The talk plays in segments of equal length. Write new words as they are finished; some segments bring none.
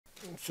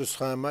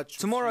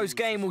Tomorrow's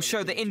game will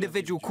show the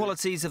individual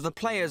qualities of the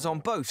players on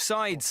both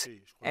sides.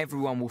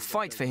 Everyone will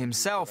fight for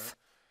himself.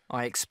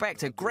 I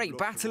expect a great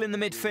battle in the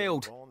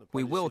midfield.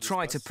 We will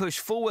try to push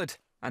forward,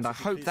 and I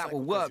hope that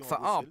will work for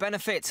our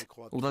benefit,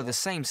 although the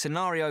same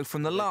scenario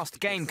from the last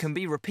game can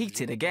be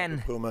repeated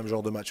again.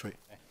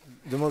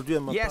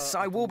 Yes,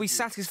 I will be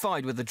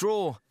satisfied with the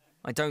draw.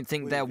 I don't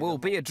think there will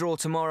be a draw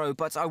tomorrow,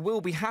 but I will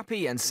be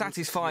happy and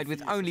satisfied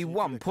with only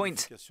 1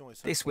 point.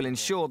 This will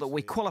ensure that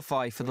we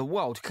qualify for the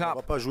World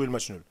Cup. I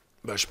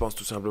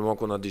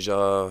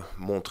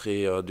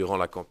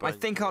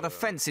think our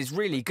defence is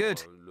really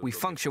good. We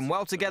function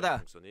well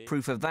together.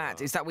 Proof of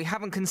that is that we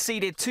haven't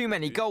conceded too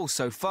many goals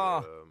so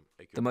far.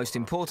 The most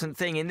important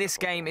thing in this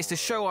game is to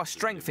show our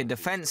strength in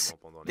defence.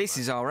 This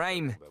is our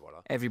aim.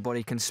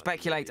 Everybody can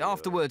speculate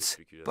afterwards,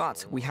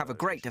 but we have a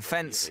great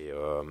defence.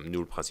 Nous,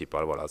 le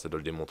principal, voilà, c'est de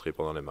le démontrer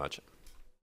pendant les matchs.